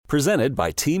Presented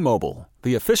by T-Mobile,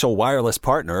 the official wireless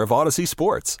partner of Odyssey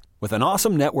Sports. With an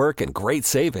awesome network and great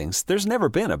savings, there's never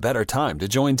been a better time to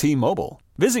join T-Mobile.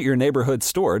 Visit your neighborhood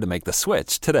store to make the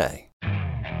switch today.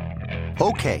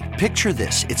 Okay, picture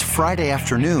this. It's Friday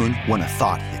afternoon when a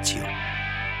thought hits you.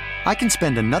 I can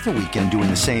spend another weekend doing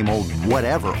the same old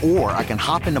whatever, or I can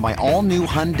hop into my all-new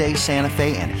Hyundai Santa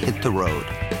Fe and hit the road.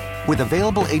 With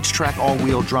available H-Track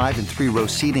all-wheel drive and 3-row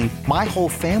seating, my whole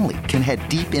family can head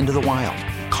deep into the wild.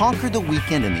 Conquer the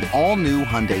weekend in the all-new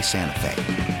Hyundai Santa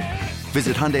Fe.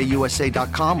 Visit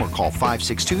HyundaiUSA.com or call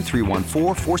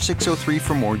 562-314-4603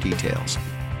 for more details.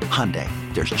 Hyundai,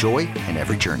 there's joy in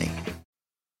every journey.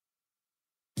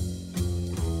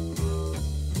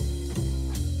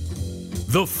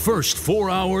 The first 4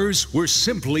 hours were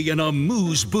simply an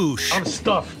amuse-bouche. I'm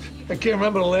stuffed. I can't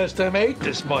remember the last time I ate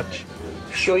this much.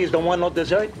 Sure you don't want no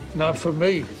dessert? Not for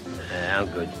me. I'm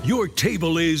good. Your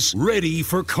table is ready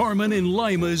for Carmen and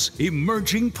Lima's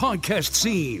emerging podcast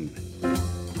scene.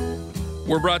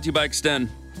 We're brought to you by Extend.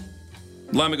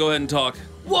 Lima, go ahead and talk.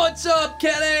 What's up,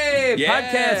 Kenny? Yeah.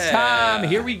 Podcast time.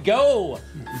 Here we go.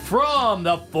 From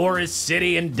the Forest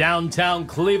City in downtown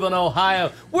Cleveland,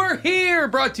 Ohio. We're here,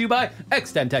 brought to you by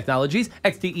Extend Technologies,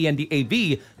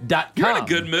 XTENDAV.com. You're in a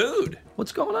good mood.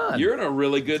 What's going on? You're in a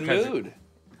really good mood.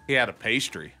 He had a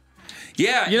pastry.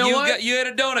 Yeah, You know what? you had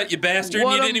a donut, you bastard,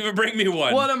 and you didn't even bring me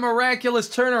one. What a miraculous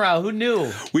turnaround. Who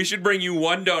knew? We should bring you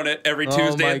one donut every Oh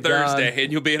Tuesday my and Thursday, God.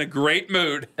 and you'll be in a great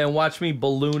mood. And watch me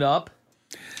balloon up.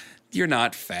 You're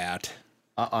not fat.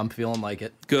 I'm feeling like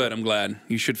it. Good, I'm glad.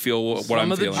 You should feel what Some I'm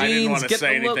of the feeling. I didn't Jeans want to getting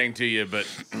say a little- anything to you, but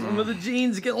Some of the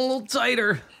jeans getting a little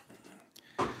tighter.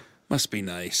 Must be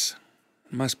nice.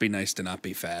 Must be nice to not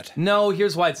be fat. No,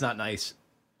 here's why it's not nice.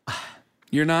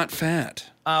 You're not fat.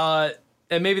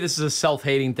 And maybe this is a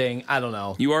self-hating thing. I don't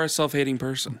know. You are a self-hating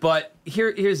person. But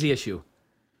here's the issue.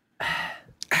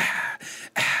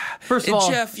 First of And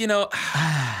all, Jeff,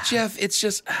 Jeff, it's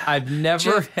just... I've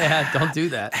never had. Don't do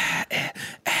that.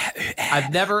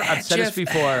 I've said this Jeff.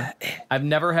 before. I've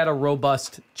never had a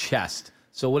robust chest.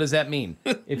 So what does that mean?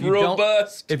 If you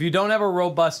Robust. if you don't have a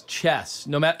robust chest,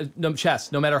 no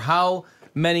matter how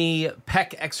many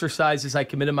pec exercises I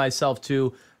committed myself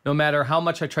to, no matter how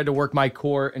much I tried to work my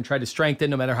core and tried to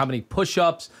strengthen, no matter how many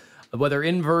push-ups, whether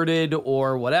inverted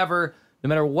or whatever, no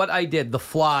matter what I did, the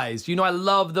flies. I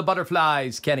love the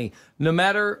butterflies, Kenny. No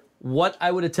matter what I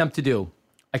would attempt to do,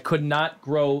 I could not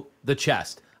grow the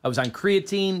chest. I was on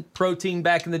creatine, protein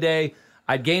back in the day.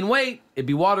 I'd gain weight. It'd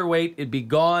be water weight. It'd be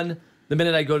gone the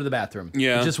minute I go to the bathroom.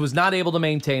 Yeah. I just was not able to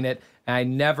maintain it. And I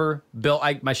never built...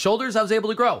 my shoulders, I was able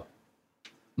to grow.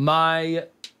 My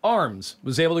arms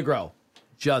was able to grow.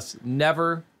 Just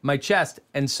never my chest.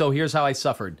 And so here's how I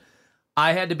suffered.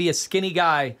 I had to be a skinny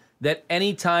guy that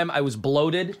anytime I was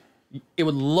bloated, it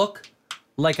would look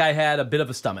like I had a bit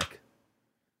of a stomach.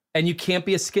 And you can't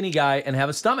be a skinny guy and have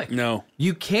a stomach. No.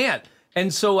 You can't.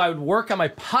 And so I would work on my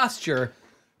posture,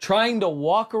 trying to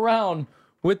walk around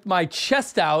with my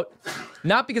chest out,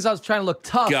 not because I was trying to look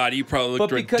tough. God, you probably looked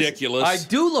but because ridiculous. I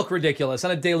do look ridiculous on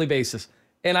a daily basis.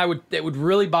 And it would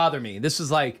really bother me. This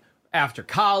was like after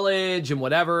college and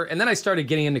whatever. And then I started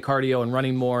getting into cardio and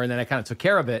running more, and then I kind of took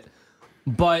care of it.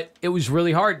 But it was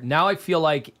really hard. Now I feel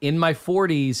like in my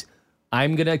 40s,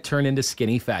 I'm going to turn into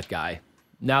skinny fat guy.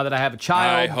 Now that I have a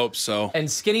child. I hope so. And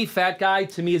skinny fat guy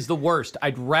to me is the worst.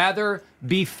 I'd rather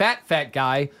be fat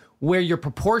guy where you're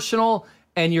proportional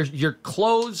and your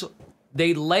clothes,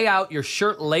 they lay out, your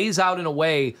shirt lays out in a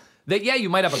way that, yeah, you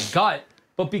might have a gut,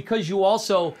 but because you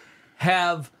also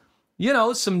have,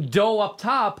 some dough up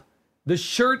top, the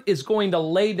shirt is going to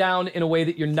lay down in a way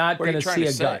that you're not going to see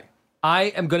a gut. I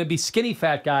am going to be skinny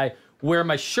fat guy where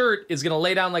my shirt is going to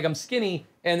lay down like I'm skinny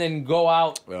and then go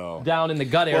out down in the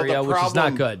gut area, which is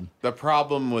not good. The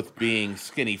problem with being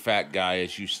skinny fat guy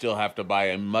is you still have to buy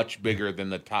a much bigger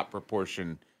than the top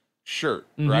proportion shirt,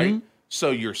 right? So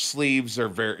your sleeves are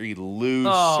very loose.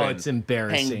 Oh, and it's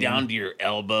embarrassing. hang down to your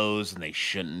elbows, and they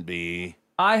shouldn't be.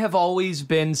 I have always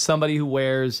been somebody who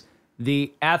wears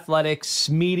the athletics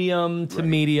medium to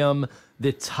medium,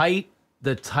 the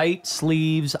tight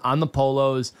sleeves on the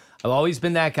polos. I've always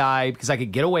been that guy because I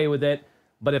could get away with it.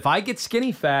 But if I get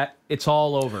skinny fat, it's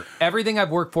all over. Everything I've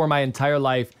worked for my entire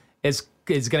life is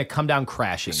going to come down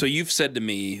crashing. So you've said to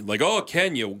me, like, "Oh,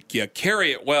 Ken, you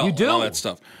carry it well." You do. And all that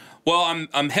stuff. Well,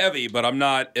 I'm heavy, but I'm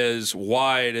not as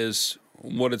wide as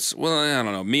what it's. Well, I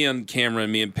don't know. Me on camera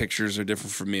and me in pictures are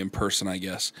different from me in person, I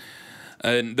guess.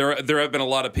 And there have been a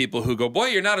lot of people who go, "Boy,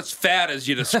 you're not as fat as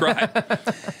you describe."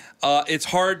 It's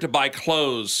hard to buy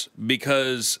clothes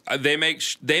because they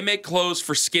make clothes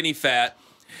for skinny fat,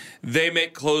 They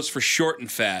make clothes for short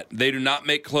and fat. They do not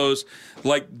make clothes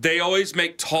like they always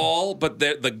make tall, but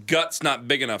the gut's not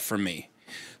big enough for me.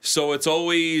 So it's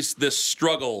always this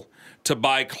struggle to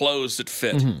buy clothes that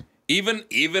fit. Mm-hmm.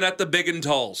 Even at the big and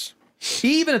talls.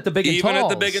 Even at the big and talls. Even at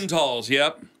the big and talls,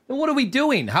 yep. Then what are we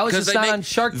doing? How is this not on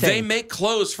Shark Tank? They make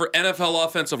clothes for NFL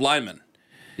offensive linemen.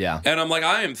 Yeah. And I'm like,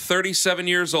 I am 37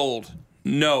 years old.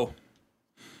 No.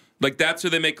 Like, that's who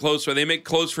they make clothes for. They make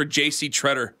clothes for J.C.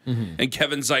 Tretter and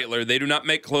Kevin Zeitler. They do not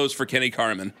make clothes for Kenny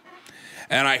Carmen.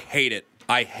 And I hate it.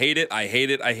 I hate it. I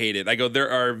hate it. I hate it. I go, there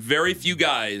are very few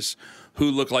guys who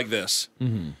look like this.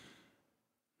 Mm-hmm.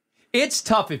 It's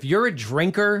tough if you're a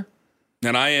drinker.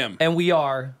 And I am. And we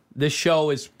are. This show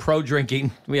is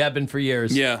pro-drinking. We have been for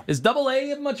years. Yeah. Is Double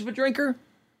A much of a drinker?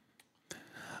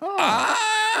 Yeah,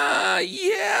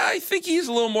 I think he's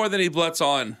a little more than he lets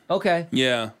on. Okay.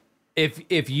 Yeah.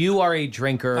 If you are a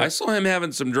drinker, I saw him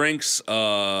having some drinks.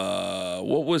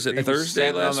 What was it?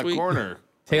 Thursday last on the week. Corner.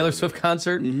 Taylor Swift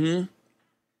concert in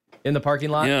the parking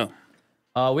lot. Yeah.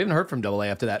 We haven't heard from Double A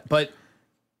after that. But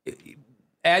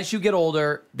as you get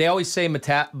older, they always say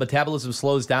metabolism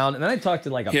slows down. And then I talked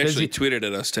to like a He actually tweeted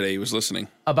at us today. He was listening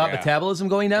about metabolism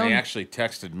going down. He actually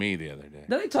texted me the other day.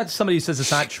 Then I talked to somebody who says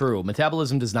it's not true.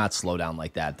 Metabolism does not slow down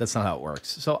like that. That's not how it works.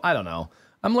 So I don't know.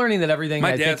 I'm learning that everything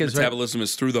My I think dad's is metabolism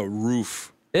is through the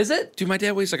roof. Is it? Dude, my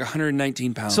dad weighs like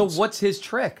 119 pounds. So what's his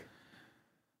trick?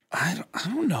 I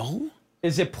don't know.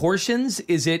 Is it portions?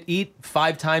 Is it eat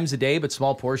 5 times a day but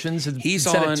small portions He's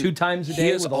instead on of 2 times a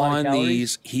day with a lot of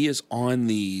calories? He is on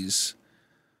these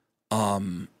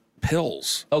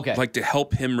pills. Okay. Like to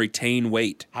help him retain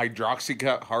weight.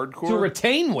 Hydroxycut hardcore? To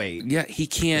retain weight. Yeah, he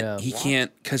can't. Yeah. He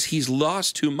can't because he's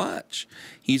lost too much.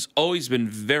 He's always been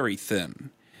very thin,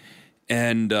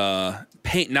 and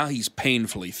now he's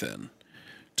painfully thin,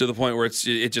 to the point where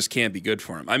it just can't be good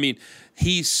for him. I mean,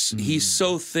 he's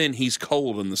so thin. He's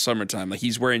cold in the summertime. Like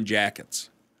he's wearing jackets.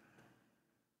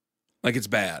 Like it's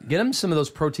bad. Get him some of those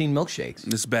protein milkshakes.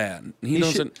 It's bad. He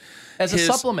doesn't as a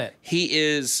supplement.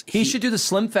 He should do the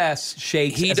Slim Fast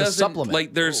shakes as a supplement.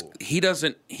 Like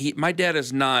my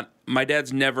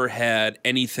dad's never had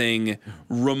anything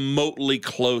remotely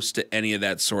close to any of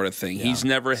that sort of thing. Yeah. He's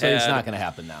never so had. It's not going to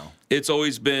happen now. It's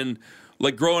always been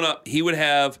like growing up. He would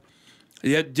have.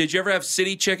 Did you ever have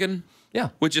city chicken? Yeah.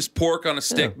 Which is pork on a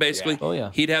stick, basically. Yeah. Oh,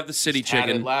 yeah. He'd have the city chicken.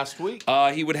 Had it last week.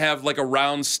 He would have like a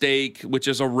round steak, which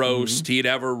is a roast. He'd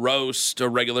have a roast, a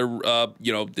regular,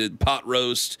 pot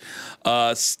roast,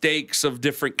 steaks of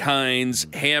different kinds,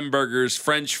 hamburgers,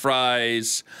 French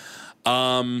fries,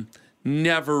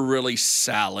 never really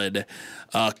salad.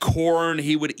 Corn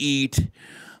he would eat.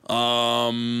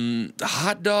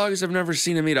 Hot dogs, I've never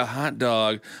seen him eat a hot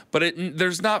dog, but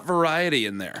there's not variety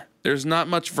in there. There's not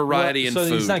much variety in food.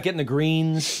 So he's not getting the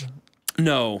greens.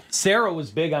 No. Sarah was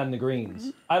big on the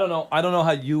greens. I don't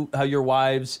know how your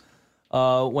wives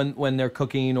when they're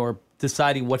cooking or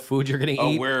deciding what food you're going to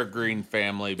eat. Oh, we're a green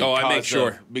family. I make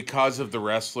sure because of the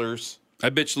wrestlers.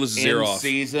 I bitch Liz's ear off. In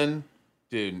season,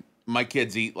 dude. My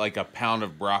kids eat like a pound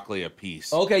of broccoli a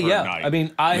piece. Okay, yeah. Night. I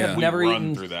mean, I've never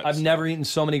eaten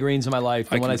so many greens in my life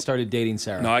than when I started dating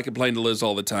Sarah. No, I complain to Liz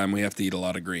all the time. We have to eat a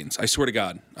lot of greens. I swear to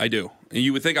God, I do. And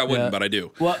you would think I wouldn't, but I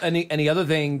do. Well, and the other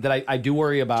thing that I do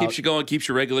worry about keeps you going, keeps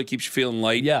you regular, keeps you feeling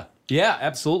light. Yeah,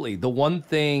 absolutely. The one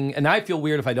thing, and I feel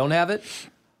weird if I don't have it,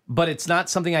 but it's not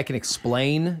something I can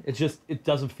explain. It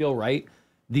doesn't feel right.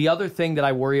 The other thing that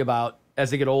I worry about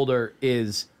as I get older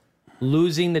is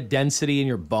losing the density in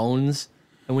your bones.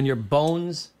 And when your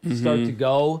bones start to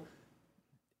go,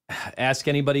 ask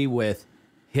anybody with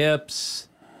hips,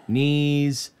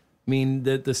 knees. I mean,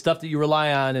 the stuff that you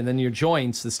rely on, and then your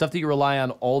joints, the stuff that you rely on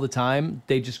all the time,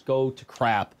 they just go to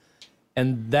crap.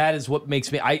 And that is what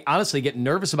makes me, I honestly get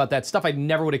nervous about that stuff I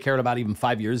never would have cared about even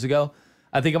 5 years ago.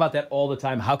 I think about that all the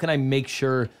time. How can I make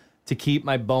sure to keep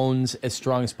my bones as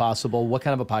strong as possible? What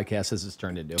kind of a podcast has this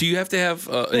turned into? Do you have to have,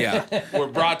 We're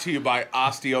brought to you by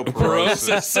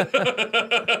osteoporosis.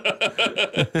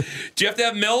 Do you have to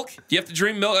have milk? Do you have to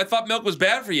drink milk? I thought milk was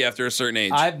bad for you after a certain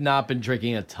age. I've not been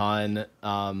drinking a ton.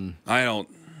 I don't.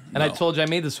 And I told you I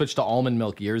made the switch to almond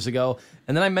milk years ago.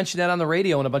 And then I mentioned that on the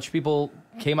radio, and a bunch of people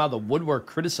came out of the woodwork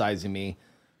criticizing me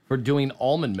for doing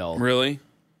almond milk. Really?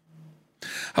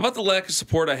 How about the lack of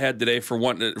support I had today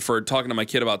for talking to my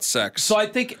kid about sex? So I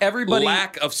think everybody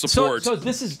lack of support. So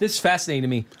this is fascinating to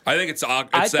me. I think it's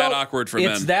that awkward for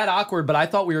men. It's that awkward, but I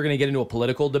thought we were going to get into a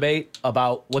political debate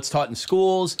about what's taught in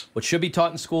schools, what should be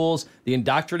taught in schools, the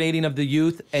indoctrinating of the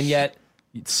youth, and yet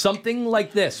something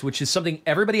like this, which is something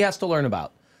everybody has to learn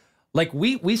about. Like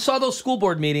we saw those school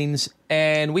board meetings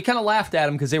and we kind of laughed at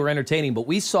them because they were entertaining, but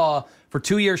we saw for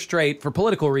 2 years straight, for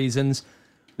political reasons,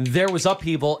 there was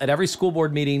upheaval at every school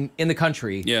board meeting in the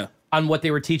country on what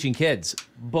they were teaching kids.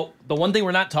 But the one thing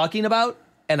we're not talking about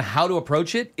and how to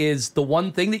approach it is the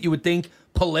one thing that you would think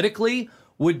politically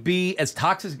would be as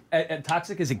toxic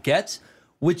as it gets,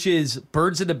 which is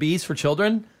birds and the bees for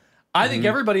children. I think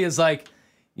everybody is like,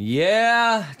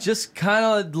 yeah, just kind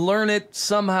of learn it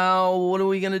somehow. What are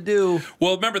we going to do?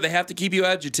 Well, remember, they have to keep you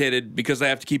agitated because they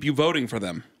have to keep you voting for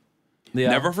them. Yeah.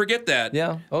 Never forget that.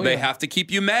 Yeah. Oh, they have to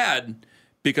keep you mad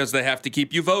because they have to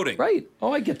keep you voting. Right.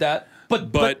 Oh, I get that.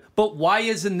 But why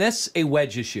isn't this a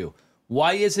wedge issue?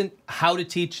 Why isn't how to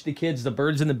teach the kids the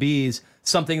birds and the bees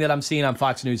something that I'm seeing on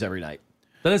Fox News every night?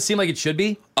 Doesn't it seem like it should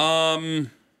be?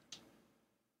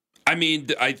 I mean,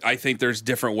 I think there's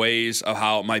different ways of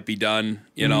how it might be done.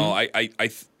 You know,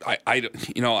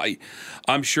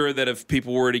 I'm sure that if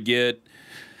people were to get,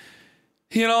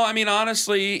 you know, I mean,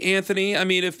 honestly, Anthony, I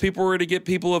mean, if people were to get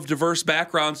people of diverse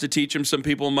backgrounds to teach them, some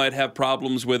people might have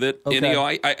problems with it. Okay. And, you know,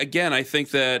 I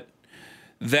think that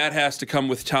has to come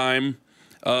with time.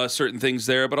 Certain things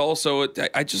there, but also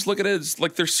I just look at it as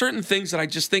like there's certain things that I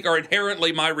just think are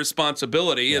inherently my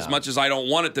responsibility as much as I don't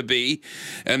want it to be,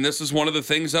 and this is one of the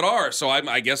things that are. So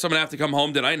I guess I'm gonna have to come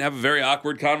home tonight and have a very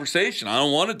awkward conversation. I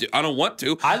don't want to. I don't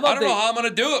know how I'm gonna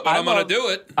do it, but I'm gonna do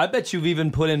it. I bet you've even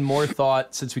put in more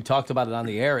thought since we talked about it on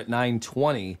the air at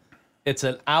 9:20. It's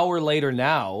an hour later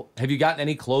now. Have you gotten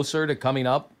any closer to coming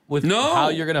up with how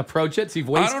you're going to approach it? So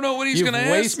I don't know what he's going to ask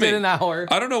me. You've wasted an hour.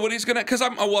 I don't know what he's going to, because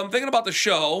I'm thinking about the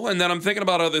show, and then I'm thinking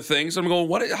about other things. I'm going,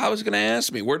 how is he going to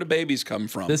ask me? Where do babies come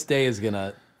from? This day is going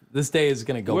to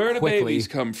go where quickly. Where do babies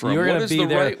come from? You're what is the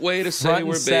right way to say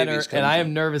where babies come from? And I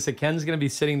am nervous that Ken's going to be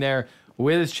sitting there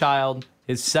with his child,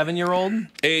 his 7-year-old,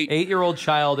 8-year-old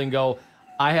child, and go,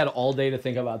 I had all day to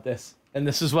think about this, and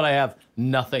this is what I have,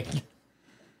 nothing.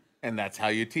 And that's how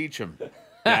you teach them.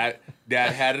 Dad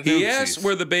had an He asked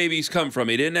where the babies come from.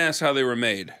 He didn't ask how they were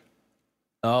made.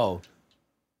 Oh.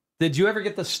 Did you ever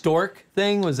get the stork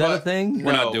thing? Was that a thing?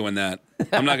 We're not doing that.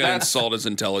 I'm not going to insult his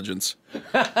intelligence.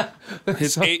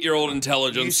 His 8-year-old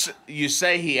intelligence. You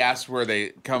say he asked where they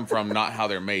come from, not how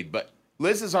they're made, but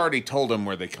Liz has already told him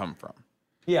where they come from.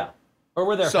 Yeah. Or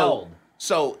where they're held.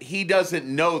 So he doesn't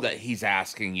know that he's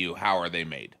asking you, how are they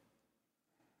made?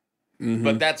 Mm-hmm.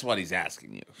 But that's what he's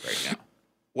asking you right now.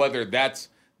 Whether that's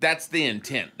the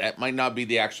intent. That might not be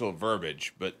the actual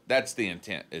verbiage, but that's the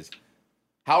intent is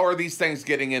how are these things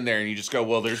getting in there? And you just go,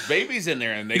 well, there's babies in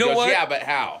there. And they go, yeah, but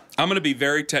how? I'm going to be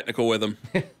very technical with him.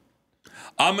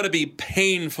 I'm going to be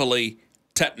painfully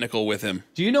technical with him.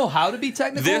 Do you know how to be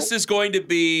technical? This is going to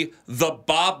be the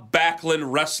Bob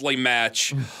Backlund wrestling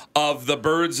match of the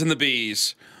birds and the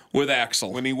bees with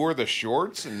Axel. When he wore the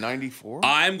shorts in 94?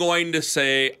 I'm going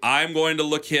to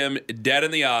look him dead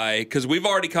in the eye, because we've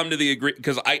already come to the agree,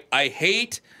 because I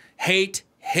hate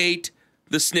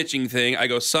the snitching thing. I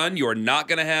go, son, you're not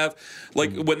going to have,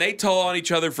 like, when they tell on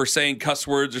each other for saying cuss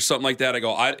words or something like that, I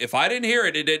go, if I didn't hear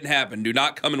it, it didn't happen. Do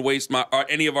not come and waste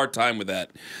any of our time with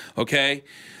that, okay?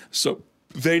 So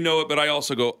they know it, but I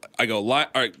also go,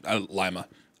 Lima.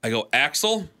 I go,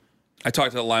 Axel. I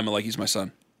talk to Lima like he's my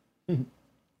son.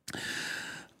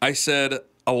 I said,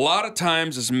 a lot of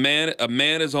times a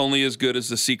man is only as good as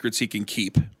the secrets he can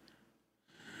keep.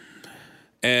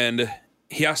 And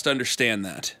he has to understand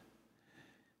that.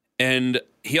 And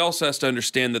he also has to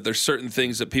understand that there's certain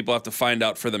things that people have to find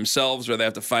out for themselves, or they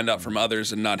have to find out from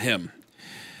others and not him.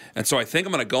 And so I think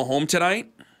I'm going to go home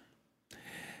tonight,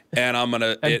 and I'm going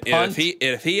to,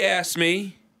 if he asks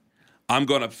me, I'm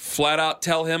going to flat out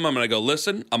tell him, I'm going to go,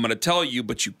 listen, I'm going to tell you,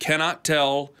 but you cannot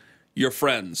tell your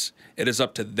friends. It is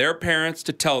up to their parents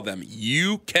to tell them.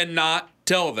 You cannot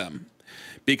tell them,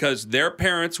 because their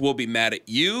parents will be mad at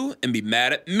you and be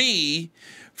mad at me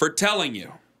for telling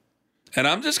you. And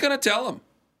I'm just going to tell them.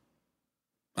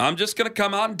 I'm just going to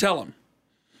come out and tell them.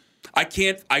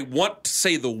 I want to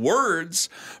say the words,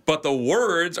 but the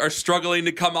words are struggling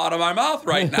to come out of my mouth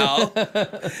right now.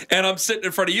 And I'm sitting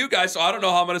in front of you guys, so I don't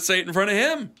know how I'm going to say it in front of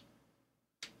him.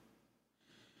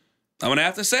 I'm going to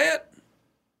have to say it.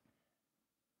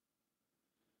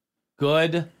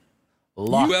 Good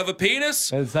luck. You have a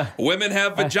penis, women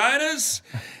have vaginas,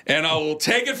 and I will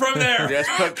take it from there. Just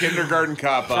put kindergarten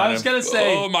cop on I was going to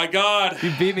say. Oh, my God.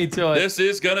 You beat me to it. This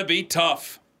is going to be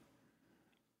tough.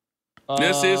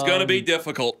 This is going to be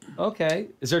difficult. Okay.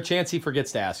 Is there a chance he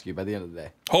forgets to ask you by the end of the day?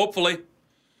 Hopefully.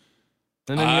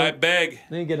 I beg.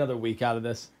 Then you get another week out of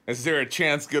this. Is there a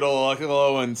chance good old Uncle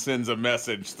Owen sends a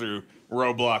message through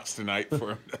Roblox tonight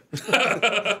for him?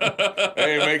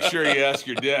 Hey, make sure you ask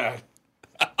your dad.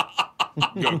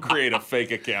 Go create a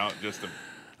fake account just to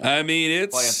plant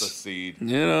the seed.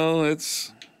 You know,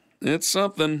 it's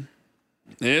something.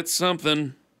 It's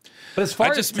something. But as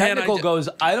far as technical goes,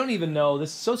 I don't even know. This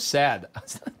is so sad. I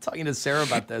was talking to Sarah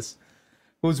about this.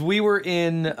 We were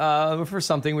in, for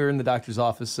something, we were in the doctor's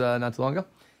office not too long ago.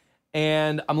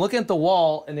 And I'm looking at the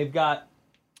wall, and they've got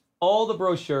all the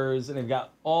brochures, and they've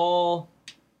got all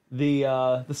the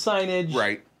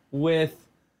signage with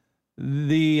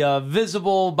the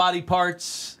visible body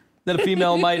parts that a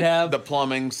female might have. The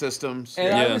plumbing systems.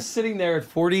 And I was sitting there at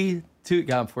 42.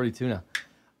 God, I'm 42 now.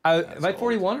 Am I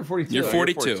 41 or 42? You're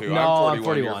 42. No, I'm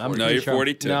 41. No, you're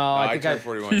 42. No, I think I'm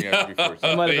 41. You have to be 42.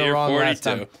 I might have been wrong last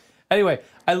time. Anyway,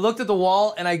 I looked at the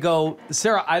wall and I go,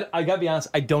 Sarah, I got to be honest,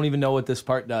 I don't even know what this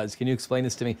part does. Can you explain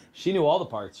this to me? She knew all the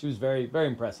parts. She was very, very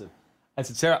impressive. I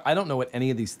said, Sarah, I don't know what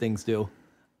any of these things do.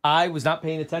 I was not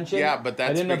paying attention. Yeah, but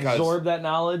that's I didn't absorb that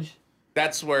knowledge.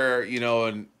 That's where,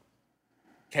 and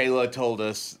Kayla told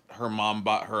us her mom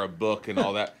bought her a book and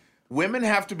all that. Women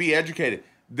have to be educated.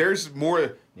 There's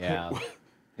more. Yeah.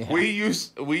 We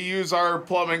use our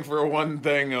plumbing for one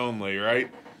thing only, right?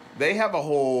 They have a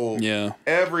whole. Yeah.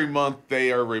 Every month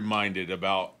they are reminded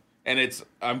about, and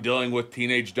I'm dealing with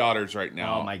teenage daughters right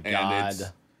now. Oh my God.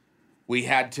 And we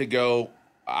had to go.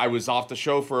 I was off the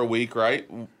show for a week, right?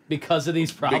 Because of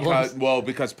these problems.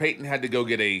 Because Peyton had to go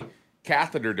get a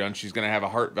catheter done. She's going to have a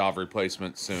heart valve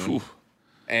replacement soon. Oof.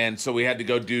 And so we had to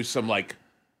go do some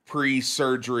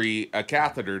pre-surgery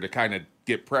catheter to kind of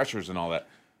get pressures and all that.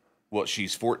 Well,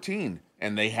 she's 14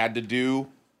 and they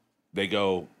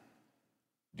go,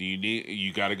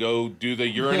 you got to go do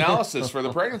the urinalysis for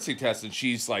the pregnancy test. And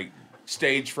she's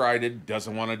stage frighted,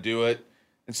 doesn't want to do it.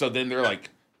 And so then they're like,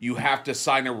 you have to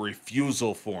sign a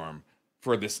refusal form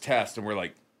for this test. And we're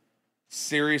like,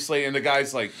 seriously? And the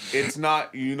guy's like, it's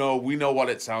not, we know what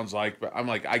it sounds like. But I'm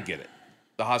like, I get it.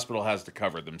 The hospital has to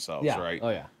cover themselves, right? Oh,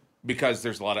 yeah. Because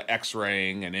there's a lot of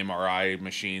x-raying and MRI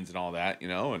machines and all that,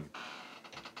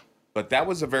 But that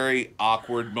was a very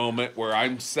awkward moment where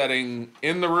I'm sitting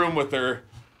in the room with her,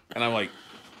 and I'm like,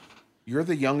 you're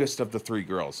the youngest of the three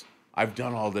girls. I've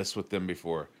done all this with them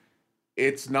before.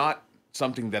 It's not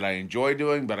something that I enjoy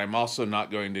doing, but I'm also not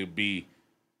going to be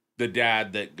the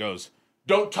dad that goes,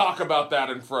 don't talk about that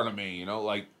in front of me,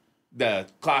 like the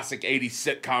classic 80s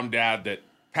sitcom dad that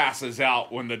passes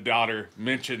out when the daughter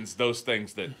mentions those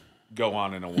things that go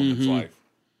on in a woman's life.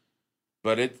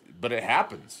 But it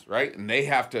happens, right? And they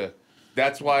have to.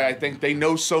 That's why I think they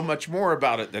know so much more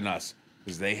about it than us,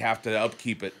 because they have to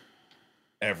upkeep it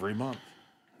every month.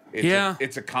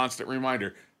 It's a constant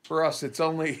reminder. For us, it's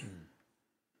only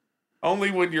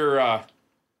when your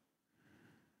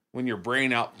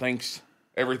brain outthinks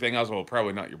everything else. Well,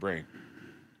 probably not your brain.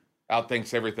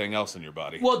 Outthinks everything else in your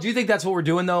body. Well, do you think that's what we're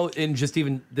doing, though, in just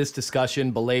even this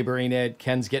discussion, belaboring it?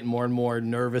 Ken's getting more and more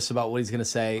nervous about what he's going to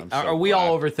say. Are we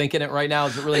all overthinking it right now?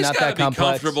 Is it really not that complex? Be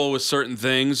comfortable with certain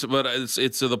things, but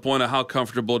it's to the point of how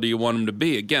comfortable do you want him to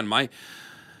be? Again,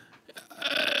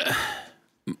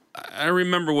 I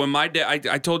remember when my dad,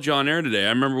 I told you on air today, I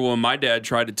remember when my dad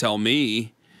tried to tell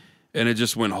me, and it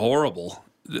just went horrible.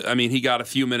 I mean, he got a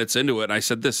few minutes into it, and I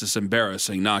said, this is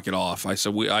embarrassing. Knock it off. I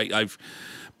said,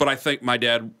 But I think my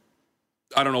dad,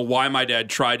 I don't know why my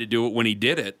dad tried to do it when he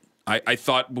did it. I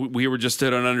thought we were just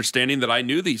at an understanding that I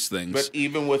knew these things. But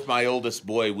even with my oldest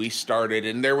boy, we started,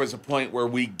 and there was a point where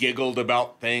we giggled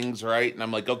about things, right? And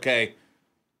I'm like, okay,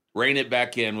 rein it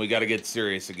back in. We got to get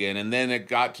serious again. And then it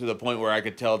got to the point where I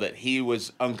could tell that he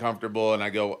was uncomfortable, and I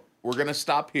go, we're going to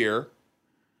stop here.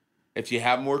 If you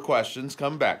have more questions,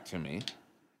 come back to me.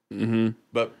 Mm-hmm.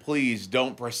 But please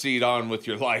don't proceed on with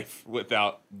your life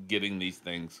without getting these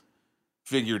things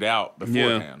figured out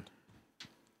beforehand.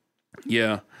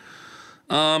 Yeah.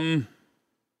 I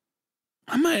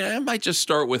might just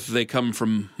start with they come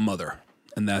from mother,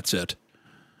 and that's it.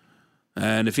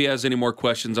 And if he has any more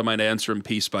questions, I might answer them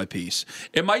piece by piece.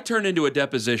 It might turn into a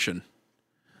deposition.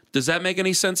 Does that make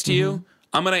any sense to you?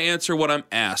 I'm going to answer what I'm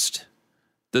asked.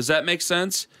 Does that make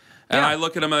sense? And I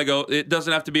look at him and I go, it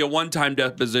doesn't have to be a one-time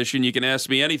deposition. You can ask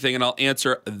me anything, and I'll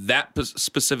answer that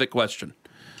specific question.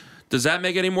 Does that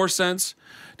make any more sense?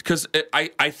 Because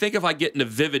I think if I get into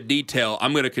vivid detail,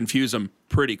 I'm going to confuse them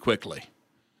pretty quickly.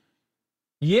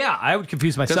 Yeah, I would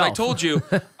confuse myself. Because I told you,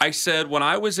 I said when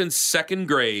I was in second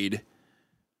grade,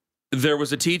 there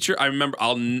was a teacher. I remember,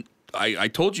 I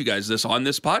told you guys this on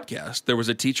this podcast. There was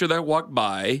a teacher that walked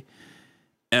by,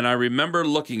 and I remember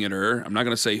looking at her. I'm not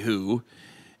going to say who.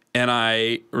 And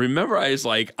I remember I was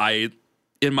like,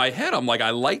 in my head, I'm like, I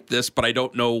like this, but I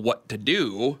don't know what to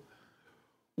do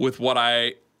with what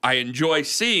I enjoy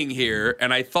seeing here.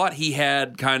 And I thought he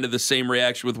had kind of the same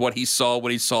reaction with what he saw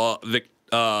when he saw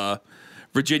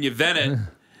Virginia Venet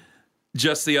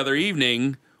just the other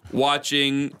evening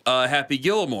watching Happy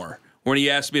Gilmore, when he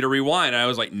asked me to rewind. I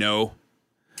was like, no.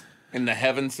 In the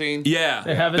heaven scene? Yeah.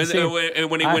 The heaven scene. And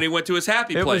when he went to his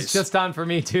happy place. It was just on for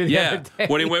me, too, the other day.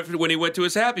 when he went to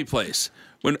his happy place.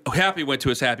 When Happy went to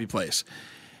his happy place.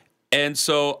 And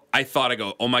so I thought, I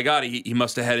go, oh my God, he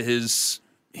must have had his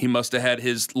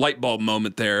light bulb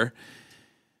moment there.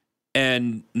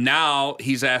 And now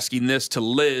he's asking this to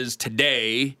Liz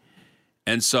today.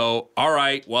 And so, all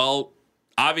right, well,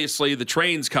 obviously the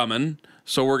train's coming,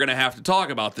 so we're going to have to talk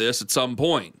about this at some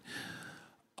point.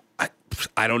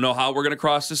 I don't know how we're going to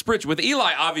cross this bridge. With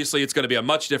Eli, obviously, it's going to be a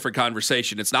much different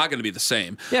conversation. It's not going to be the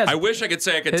same. Yeah, I wish I could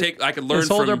say I could learn his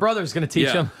from... older brother's going to teach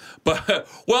him. But,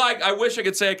 well, I wish I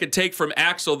could say I could take from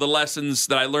Axel the lessons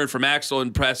that I learned from Axel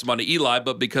and pass them on to Eli,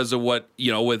 but because of what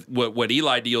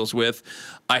Eli deals with,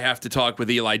 I have to talk with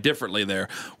Eli differently there.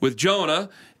 With Jonah,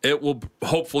 it will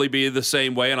hopefully be the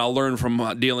same way, and I'll learn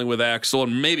from dealing with Axel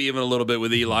and maybe even a little bit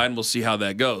with Eli, and we'll see how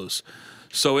that goes.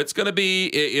 So it's going to be,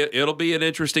 it'll be an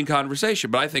interesting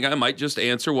conversation, but I think I might just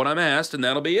answer what I'm asked, and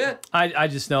that'll be it. I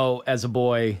just know as a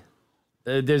boy,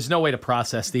 there's no way to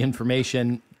process the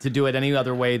information to do it any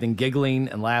other way than giggling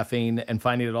and laughing and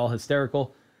finding it all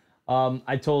hysterical.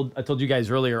 I told you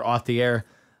guys earlier off the air,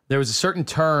 there was a certain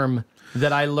term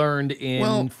that I learned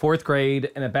in fourth grade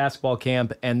in a basketball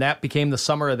camp, and that became the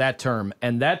summer of that term.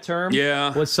 And that term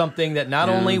was something that not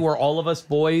only were all of us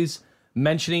boys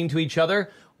mentioning to each other,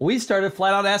 we started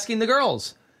flat out asking the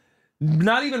girls,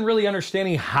 not even really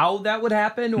understanding how that would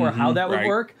happen or how that would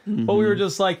work. But we were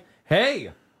just like, hey,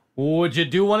 would you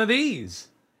do one of these?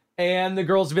 And the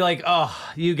girls would be like, oh,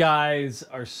 you guys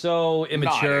are so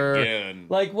immature. Not again.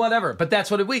 Like, whatever. But that's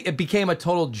what it became a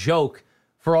total joke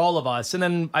for all of us. And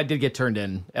then I did get turned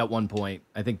in at one point.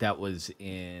 I think that was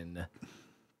in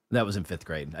fifth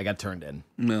grade. I got turned in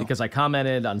because I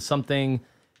commented on something.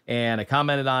 And I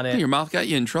commented on it. Your mouth got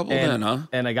you in trouble then, huh?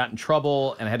 And I got in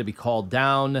trouble, and I had to be called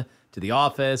down to the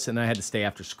office, and then I had to stay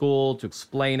after school to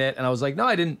explain it. And I was like, no,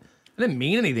 I didn't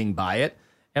mean anything by it.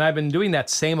 And I've been doing that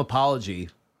same apology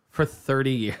for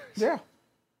 30 years. Yeah.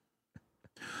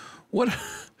 What?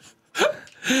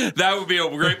 That would be a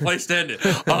great place to end it.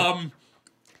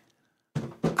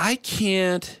 I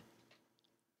can't.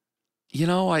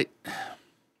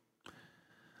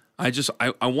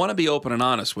 I want to be open and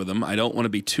honest with him. I don't want to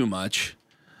be too much.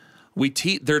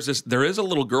 There is a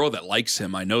little girl that likes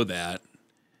him. I know that,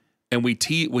 and we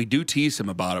do tease him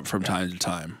about it from time to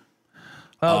time.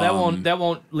 Oh, that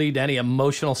won't lead to any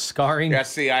emotional scarring. Yeah,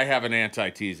 see, I have an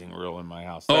anti-teasing rule in my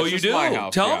house. Oh, you do? My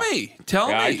house. Tell me.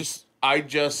 I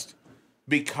just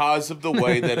because of the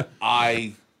way that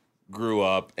I grew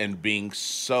up and being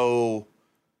so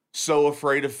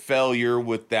afraid of failure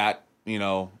with that.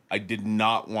 I did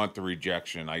not want the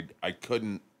rejection. I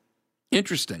couldn't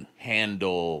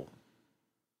handle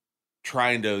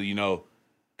trying to,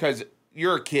 because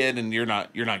you're a kid and you're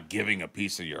not giving a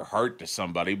piece of your heart to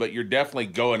somebody, but you're definitely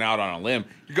going out on a limb.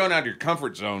 You're going out of your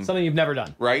comfort zone. Something you've never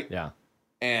done. Right? Yeah.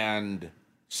 And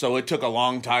so it took a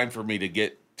long time for me to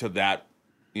get to that.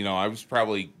 I was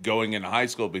probably going into high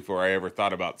school before I ever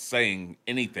thought about saying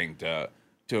anything to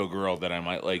a girl that I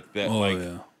might like.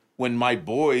 That when my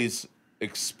boys,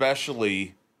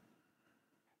 especially,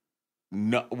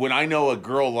 when I know a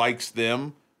girl likes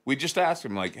them, we just ask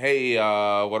them, like, hey,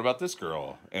 what about this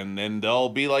girl? And then they'll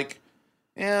be like,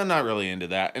 yeah, I'm not really into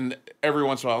that. And every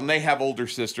once in a while, and they have older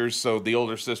sisters, so the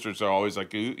older sisters are always like,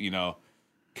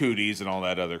 cooties and all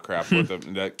that other crap with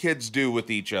them that kids do with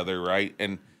each other, right?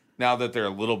 And now that they're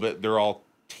they're all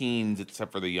teens,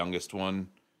 except for the youngest one,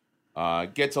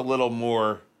 gets a little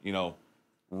more,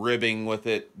 ribbing with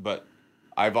it, but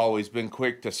I've always been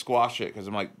quick to squash it because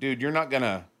I'm like, dude,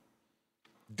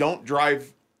 don't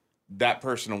drive that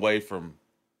person away from,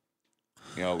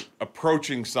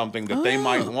 approaching something that they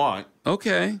might want.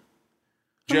 Okay.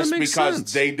 Just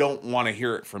because they don't want to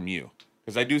hear it from you.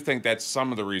 Because I do think that's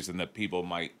some of the reason that people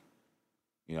might,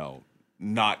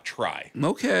 not try.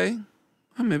 Okay.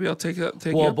 Well, maybe I'll take it.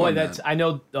 Well, boy, I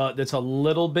know that's a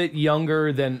little bit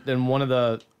younger than one of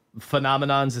the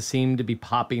phenomenons that seem to be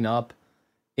popping up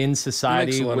in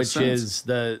society, which is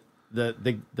the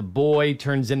boy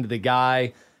turns into the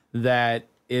guy that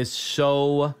is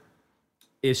so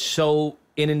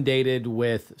inundated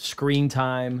with screen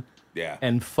time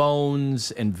and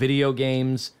phones and video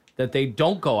games that they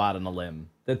don't go out on a limb,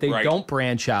 that they don't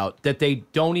branch out, that they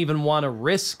don't even want to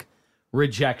risk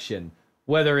rejection,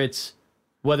 whether it's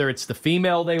the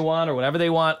female they want or whatever they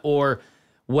want, or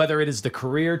whether it is the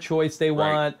career choice they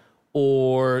want,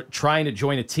 or trying to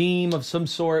join a team of some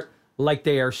sort. Like,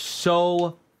 they are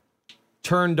so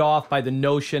turned off by the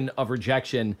notion of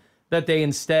rejection that they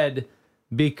instead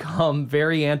become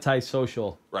very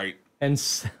antisocial. Right. And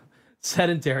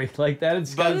sedentary like that.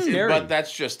 It's kind of scary. But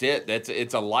that's just it.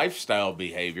 It's a lifestyle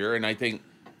behavior, and I think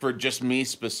for just me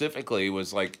specifically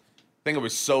was like, I think I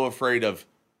was so afraid of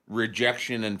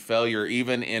rejection and failure,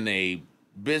 even in a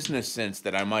business sense,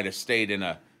 that I might have stayed in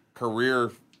a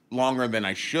career longer than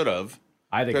I should have.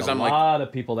 I think a lot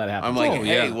of people that happen. I'm like,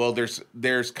 hey, well,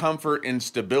 there's comfort in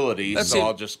stability, so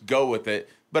I'll just go with it.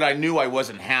 But I knew I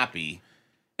wasn't happy.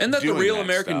 And that the real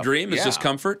American dream is just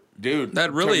comfort? Dude.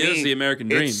 That really is the American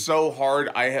dream. It's so hard.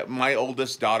 My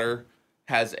oldest daughter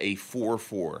has a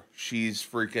 4.4. She's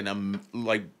freaking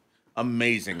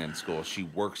amazing in school. She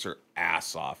works her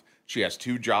ass off. She has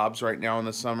 2 jobs right now in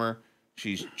the summer.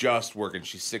 She's just working.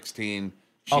 She's 16.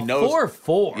 She knows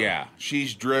 4.4. Yeah,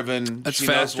 she's driven. That's she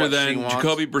faster than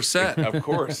Jacoby Brissett. Of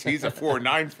course, he's a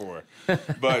 4.94.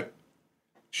 But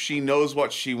she knows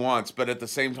what she wants. But at the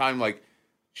same time, like,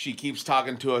 she keeps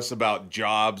talking to us about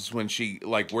jobs when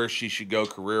where she should go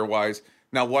career-wise.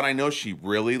 Now, what I know she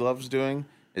really loves doing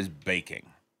is baking.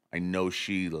 I know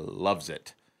she loves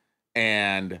it.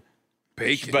 And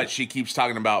baking. But she keeps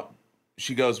talking about,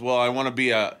 she goes, well, I want to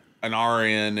be an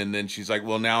RN. And then she's like,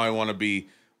 well, now I want to be,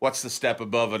 what's the step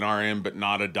above an RN but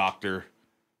not a doctor?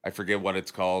 I forget what it's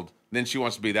called. Then she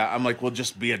wants to be that. I'm like, well,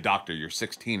 just be a doctor. You're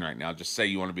 16 right now. Just say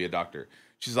you want to be a doctor.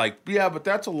 She's like, yeah, but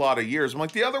that's a lot of years. I'm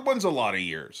like, the other one's a lot of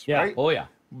years, right? Oh, yeah.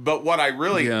 But what I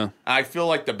feel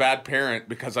like the bad parent,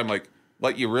 because I'm like,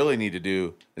 what you really need to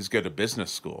do is go to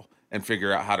business school and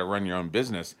figure out how to run your own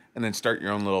business and then start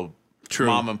your own little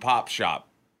mom and pop shop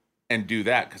and do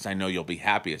that, because I know you'll be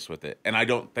happiest with it. And I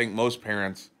don't think most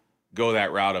parents go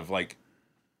that route of like,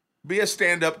 be a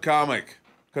stand-up comic,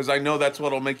 because I know that's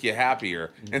what'll make you happier,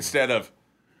 instead of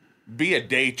be a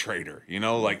day trader,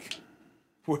 like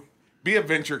be a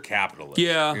venture capitalist.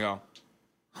 Yeah.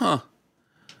 Huh.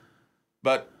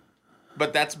 But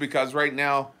that's because right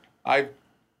now I've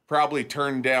probably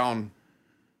turned down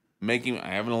I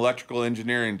have an electrical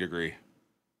engineering degree,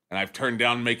 and I've turned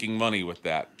down making money with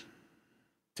that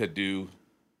to do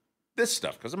this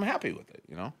stuff because I'm happy with it,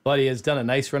 Buddy has done a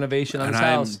nice renovation on his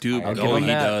house. Dude, he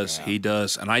does. Yeah. He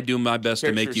does. And I do my best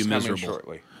to make you miserable.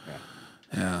 Shortly.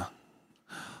 Yeah.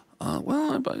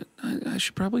 Well, I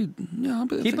should probably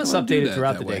keep us updated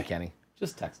throughout the day, Kenny.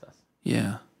 Just text us.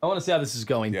 Yeah. I want to see how this is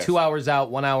going. Yes. 2 hours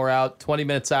out, 1 hour out, 20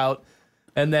 minutes out,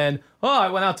 and then I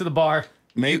went out to the bar.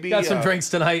 Maybe got some drinks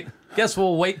tonight. Guess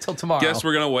we'll wait till tomorrow. Guess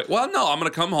we're gonna wait. Well, no, I'm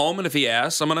gonna come home, and if he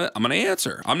asks, I'm gonna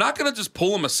answer. I'm not gonna just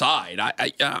pull him aside.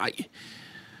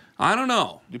 I don't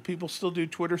know. Do people still do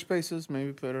Twitter Spaces?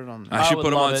 Maybe put it on there. I should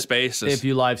put them on Spaces. If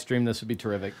you live stream this, would be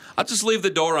terrific. I'll just leave the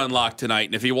door unlocked tonight,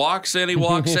 and if he walks in, he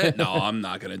walks in. No, I'm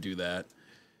not going to do that.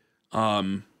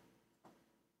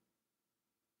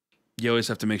 You always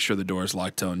have to make sure the door is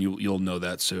locked, Tone. You'll know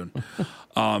that soon.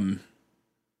 What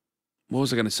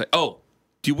was I going to say? Oh,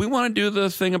 do we want to do the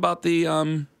thing about the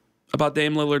about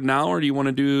Dame Lillard now, or do you want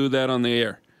to do that on the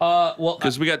air? Well,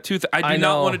 because we got two. I do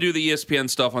not want to do the ESPN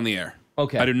stuff on the air.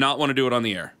 Okay. I do not want to do it on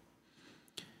the air.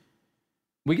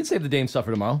 We can save the Dame stuff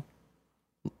for tomorrow.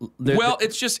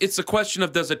 It's a question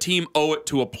of, does a team owe it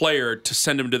to a player to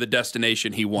send him to the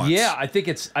destination he wants? Yeah, I think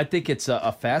it's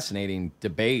a fascinating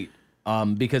debate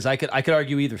because I could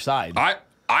argue either side.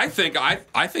 I think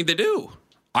they do.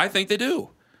 I think they do.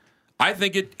 I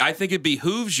think it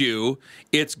behooves you.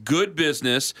 It's good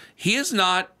business. He is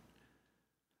not.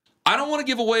 I don't want to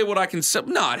give away what I can say.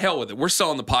 No, hell with it. We're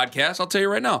selling the podcast. I'll tell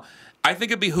you right now. I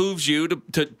think it behooves you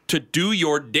to do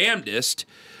your damnedest.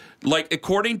 Like,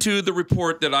 according to the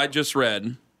report that I just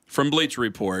read from Bleacher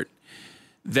Report,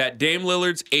 that Dame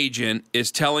Lillard's agent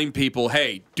is telling people,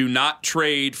 hey, do not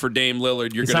trade for Dame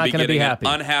Lillard. You're going to be getting an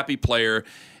unhappy player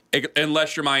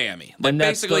unless you're Miami. Like,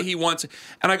 basically, he wants...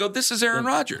 And I go, this is Aaron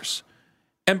Rodgers.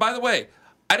 And by the way,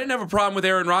 I didn't have a problem with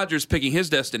Aaron Rodgers picking his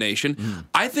destination.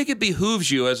 I think it behooves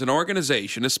you as an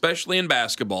organization, especially in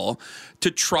basketball,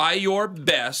 to try your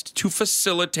best to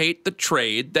facilitate the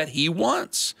trade that he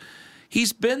wants.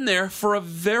 He's been there for a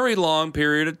very long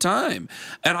period of time.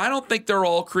 And I don't think they're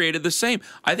all created the same.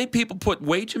 I think people put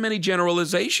way too many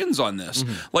generalizations on this.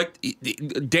 Like,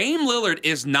 Dame Lillard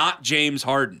is not James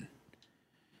Harden.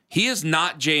 He is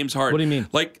not James Harden. What do you mean?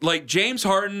 Like James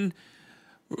Harden...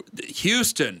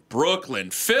 Houston, Brooklyn,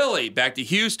 Philly, back to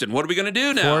Houston. What are we going to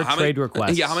do now? Four trade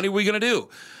requests. Yeah, how many are we going to do?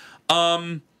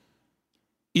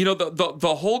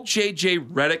 The whole JJ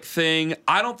Redick thing,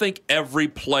 I don't think every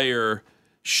player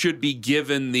should be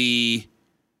given the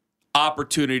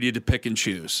opportunity to pick and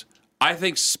choose. I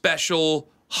think special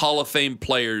Hall of Fame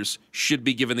players should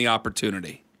be given the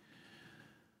opportunity.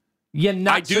 Yeah,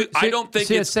 I don't think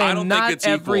it's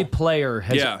every equal. player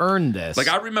has earned this. Like,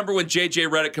 I remember when J.J.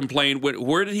 Redick complained.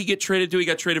 Where did he get traded to? He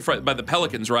got traded by the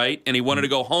Pelicans, right? And he wanted to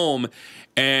go home,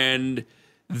 and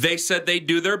they said they'd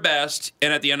do their best.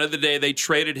 And at the end of the day, they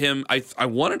traded him. I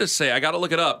wanted to say, I got to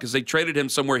look it up, because they traded him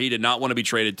somewhere he did not want to be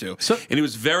traded to. And he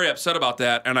was very upset about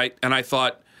that. And I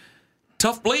thought,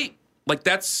 tough bleep. Like,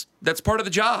 that's part of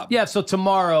the job. Yeah, so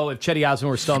tomorrow, if Cedi Osman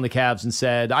were still in the Cavs and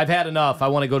said, I've had enough, I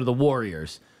want to go to the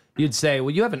Warriors, you'd say, well,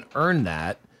 you haven't earned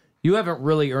that. You haven't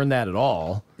really earned that at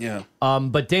all. Yeah.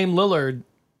 But Dame Lillard,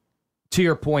 to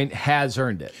your point, has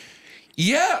earned it.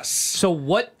 Yes. So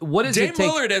what does Dame it take?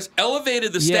 Lillard has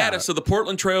elevated the status of the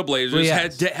Portland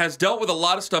Trailblazers, has dealt with a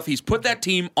lot of stuff. He's put that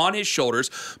team on his shoulders,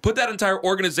 put that entire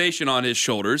organization on his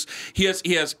shoulders. He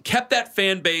has kept that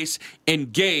fan base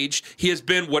engaged. He has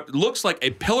been what looks like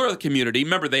a pillar of the community.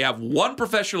 Remember, they have one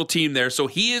professional team there, so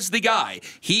he is the guy.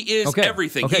 He is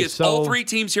everything. He is all three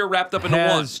teams here wrapped up into one.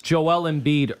 Has Joel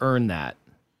Embiid earned that?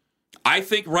 I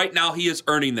think right now he is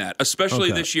earning that,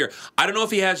 especially this year. I don't know if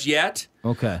he has yet.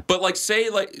 Okay. But what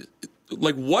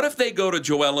if they go to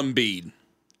Joel Embiid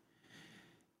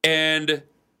and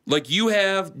you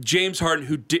have James Harden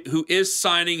who is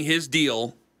signing his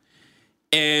deal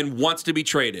and wants to be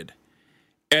traded,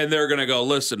 and they're going to go,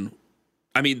 listen,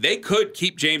 I mean, they could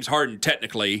keep James Harden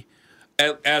technically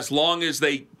as long as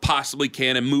they possibly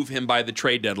can and move him by the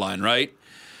trade deadline, right?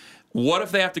 What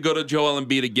if they have to go to Joel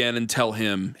Embiid again and tell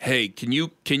him, hey, can you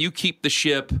keep the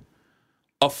ship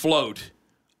afloat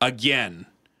again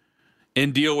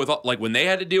and deal with, like, when they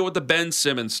had to deal with the Ben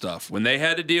Simmons stuff, when they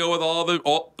had to deal with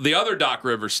all the other Doc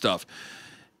Rivers stuff.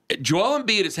 Joel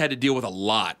Embiid has had to deal with a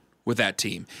lot with that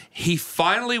team. He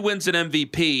finally wins an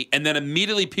MVP, and then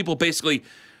immediately people basically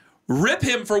rip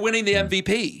him for winning the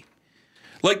MVP.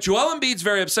 Like, Joel Embiid's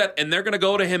very upset, and they're going to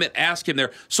go to him and ask him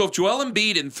there. So if Joel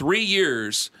Embiid in 3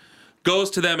 years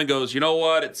goes to them and goes, you know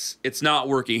what, it's not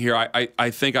working here, I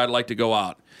think I'd like to go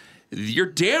out, you're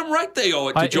damn right they owe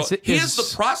it to Joel. He is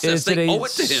the process. They owe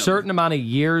it to him. Certain amount of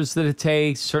years that it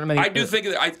takes. I do think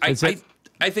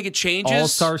I think it changes.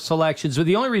 All-star selections. But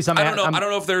the only reason I don't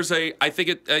know if there's a. I think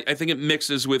it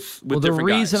mixes with different guys. The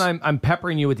reason I'm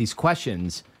peppering you with these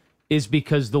questions is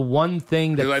because the one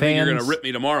thing that fans... I think you're going to rip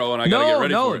me tomorrow, and I got to get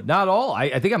ready for it. No, not all.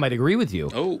 I think I might agree with you.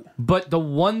 Oh. But the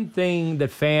one thing that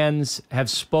fans have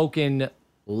spoken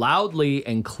loudly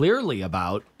and clearly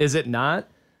about, is it not,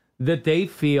 that they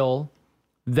feel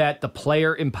that the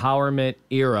player empowerment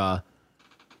era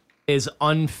is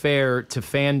unfair to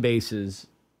fan bases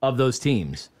of those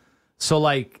teams. So,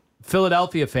 like,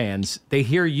 Philadelphia fans, they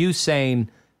hear you saying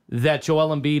that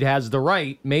Joel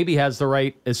Embiid maybe has the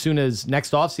right as soon as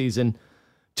next offseason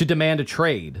to demand a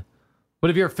trade. But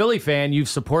if you're a Philly fan, you've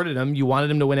supported him, you wanted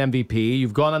him to win MVP,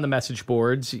 you've gone on the message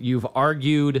boards, you've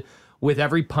argued with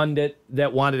every pundit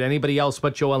that wanted anybody else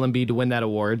but Joel Embiid to win that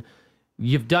award.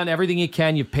 You've done everything you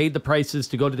can, you've paid the prices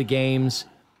to go to the games.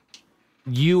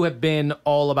 You have been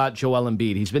all about Joel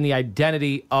Embiid. He's been the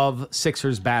identity of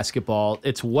Sixers basketball.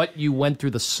 It's what you went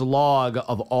through the slog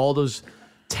of all those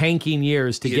tanking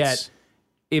years to get.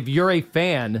 If you're a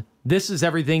fan, this is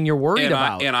everything you're worried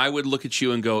about. And I would look at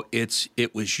you and go,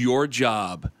 it was your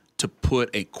job to put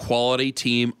a quality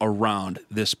team around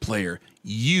this player.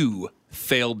 You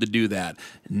failed to do that.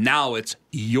 Now it's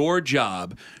your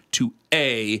job to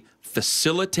A,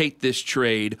 facilitate this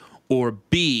trade, or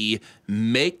B,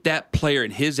 make that player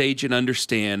and his agent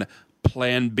understand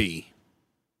plan B.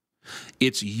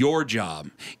 It's your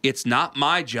job. It's not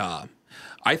my job.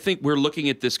 I think we're looking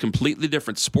at this completely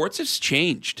different. Sports has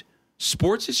changed.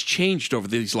 Sports has changed over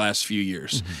these last few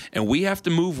years, and we have to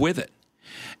move with it.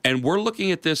 And we're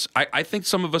looking at this. I think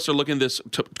some of us are looking at this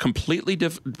completely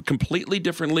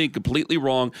differently, completely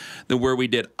wrong than where we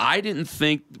did. I didn't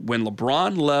think when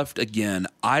LeBron left again,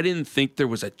 I didn't think there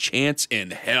was a chance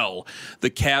in hell the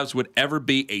Cavs would ever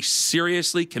be a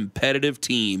seriously competitive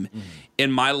team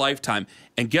in my lifetime.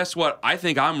 And guess what? I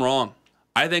think I'm wrong.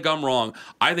 I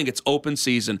think it's open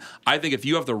season. I think if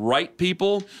you have the right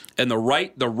people and the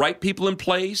right people in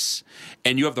place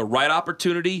and you have the right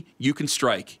opportunity, you can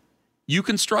strike. You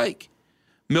can strike.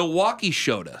 Milwaukee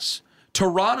showed us.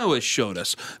 Toronto has showed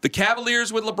us. The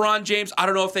Cavaliers with LeBron James, I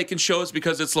don't know if they can show us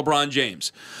because it's LeBron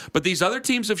James. But these other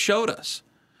teams have showed us.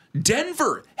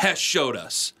 Denver has showed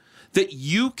us that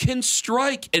you can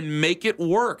strike and make it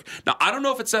work. Now, I don't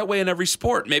know if it's that way in every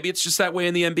sport. Maybe it's just that way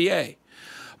in the NBA.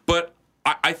 But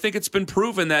I think it's been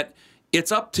proven that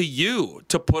it's up to you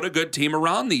to put a good team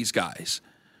around these guys.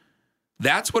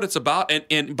 That's what it's about.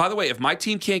 And by the way, if my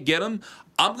team can't get them,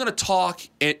 I'm going to talk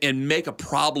and make a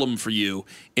problem for you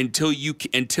until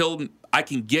I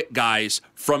can get guys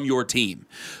from your team.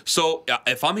 So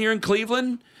if I'm here in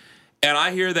Cleveland and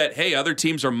I hear that, hey, other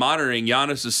teams are monitoring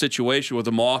Giannis' situation with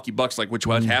the Milwaukee Bucks, like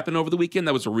what happened over the weekend,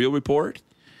 that was a real report.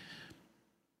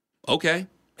 Okay.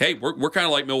 Hey, we're kind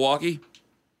of like Milwaukee.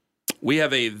 We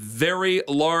have a very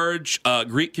large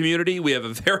Greek community. We have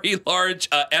a very large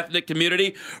ethnic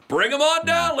community. Bring them on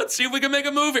down. Let's see if we can make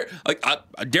a move here. Like,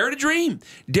 dare to dream.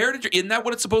 Dare to dream. Isn't that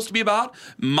what it's supposed to be about?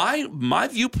 My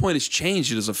viewpoint has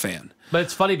changed as a fan. But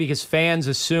it's funny because fans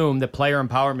assume that player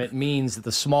empowerment means that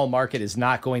the small market is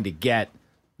not going to get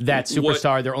that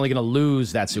superstar. They're only going to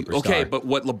lose that superstar. Okay, but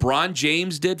what LeBron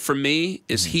James did for me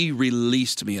is he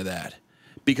released me of that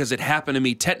because it happened to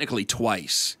me technically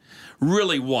twice.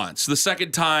 Really once. The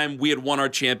second time we had won our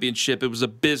championship, it was a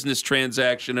business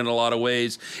transaction in a lot of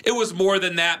ways. It was more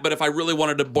than that, but if I really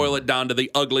wanted to boil it down to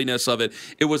the ugliness of it,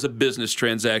 it was a business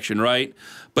transaction, right?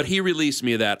 But he released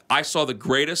me of that. I saw the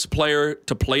greatest player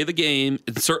to play the game,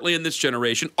 and certainly in this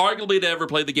generation, arguably to ever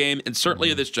play the game, and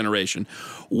certainly in this generation,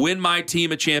 win my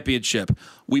team a championship.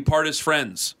 We part as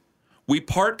friends. We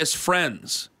part as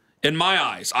friends. In my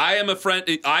eyes, I am a friend.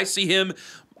 I see him.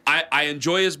 I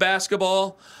enjoy his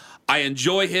basketball. I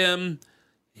enjoy him.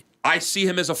 I see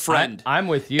him as a friend. I'm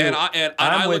with you. And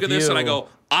I look at this and I go,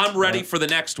 I'm ready for the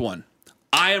next one.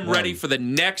 I am ready for the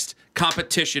next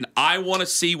competition. I want to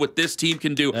see what this team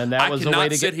can do. And that I was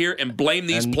cannot sit here and blame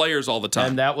these players all the time.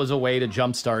 And that was a way to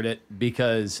jumpstart it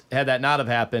because had that not have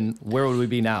happened, where would we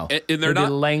be now? And they're We'd not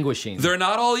be languishing. They're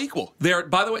not all equal.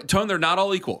 By the way, Tone, they're not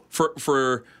all equal.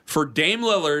 For Dame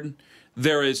Lillard,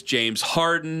 there is James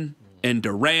Harden and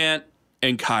Durant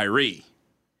and Kyrie.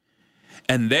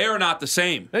 And they are not the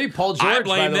same. Maybe Paul George. I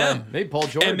blame them. Maybe Paul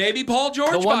George. And maybe Paul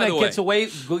George. The one by that the way.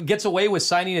 gets away with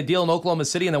signing a deal in Oklahoma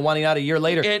City and then wanting out a year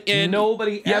later. And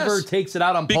nobody ever takes it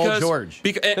out on Paul George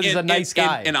because he's a nice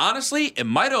guy. And honestly, it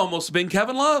might have almost been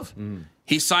Kevin Love.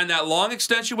 He signed that long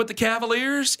extension with the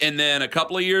Cavaliers, and then a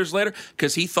couple of years later,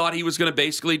 because he thought he was going to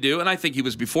basically do, and I think he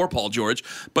was before Paul George,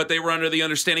 but they were under the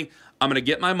understanding, I'm going to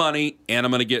get my money, and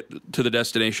I'm going to get to the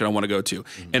destination I want to go to.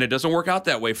 And it doesn't work out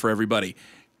that way for everybody.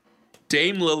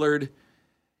 Dame Lillard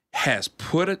has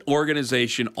put an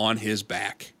organization on his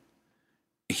back.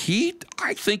 I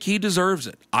think he deserves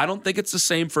it. I don't think it's the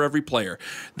same for every player.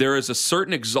 There is a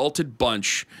certain exalted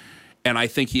bunch, and I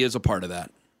think he is a part of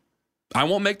that. I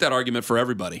won't make that argument for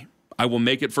everybody. I will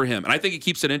make it for him, and I think it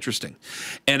keeps it interesting.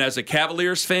 And as a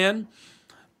Cavaliers fan,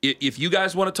 if you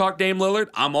guys want to talk Dame Lillard,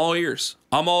 I'm all ears.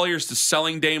 I'm all ears to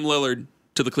selling Dame Lillard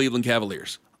to the Cleveland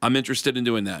Cavaliers. I'm interested in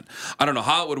doing that. I don't know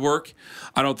how it would work.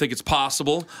 I don't think it's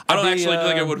possible. I don't actually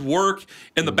think it would work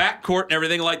in the backcourt and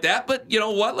everything like that. But you know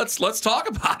what? Let's talk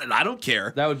about it. I don't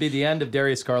care. That would be the end of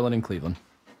Darius Garland in Cleveland.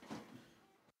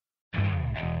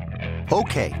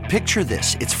 Okay, picture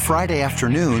this. It's Friday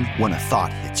afternoon when a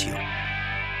thought hits you.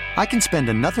 I can spend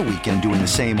another weekend doing the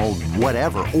same old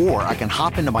whatever, or I can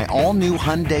hop into my all-new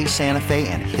Hyundai Santa Fe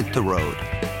and hit the road.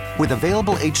 With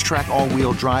available H-Track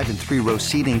all-wheel drive and 3-row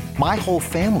seating, my whole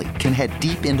family can head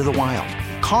deep into the wild.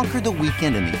 Conquer the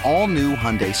weekend in the all-new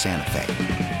Hyundai Santa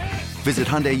Fe. Visit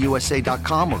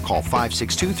HyundaiUSA.com or call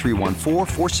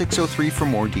 562-314-4603 for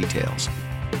more details.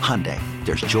 Hyundai,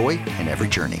 there's joy in every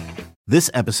journey.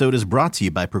 This episode is brought to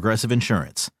you by Progressive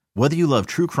Insurance. Whether you love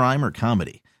true crime or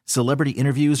comedy, celebrity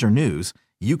interviews or news,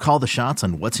 you call the shots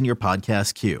on what's in your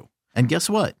podcast queue. And guess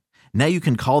what? Now you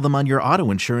can call them on your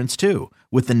auto insurance too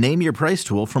with the Name Your Price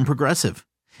tool from Progressive.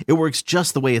 It works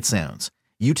just the way it sounds.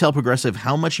 You tell Progressive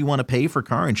how much you want to pay for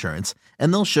car insurance,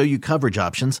 and they'll show you coverage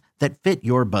options that fit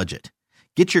your budget.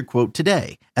 Get your quote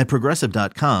today at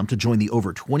Progressive.com to join the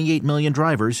over 28 million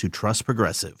drivers who trust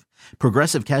Progressive.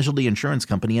 Progressive Casualty Insurance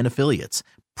Company and Affiliates.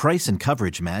 Price and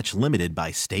coverage match limited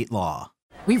by state law.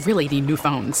 We really need new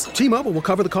phones. T-Mobile will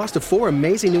cover the cost of 4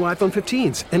 amazing new iPhone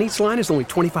 15s, and each line is only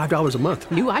 $25 a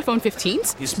month. New iPhone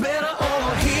 15s? It's better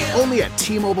over here. Only at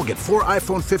T-Mobile, get 4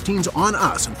 iPhone 15s on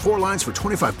us and 4 lines for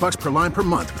 $25 per line per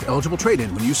month with eligible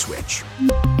trade-in when you switch.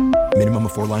 Minimum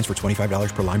of 4 lines for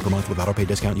 $25 per line per month with autopay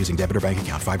discount using debit or bank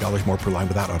account. $5 more per line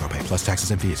without autopay, plus taxes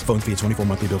and fees. Phone fee at 24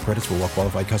 monthly bill credits for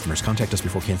well-qualified customers. Contact us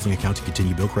before canceling account to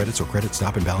continue bill credits or credit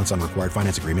stop and balance on required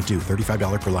finance agreement due.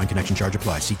 $35 per line connection charge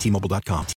applies. See T-Mobile.com.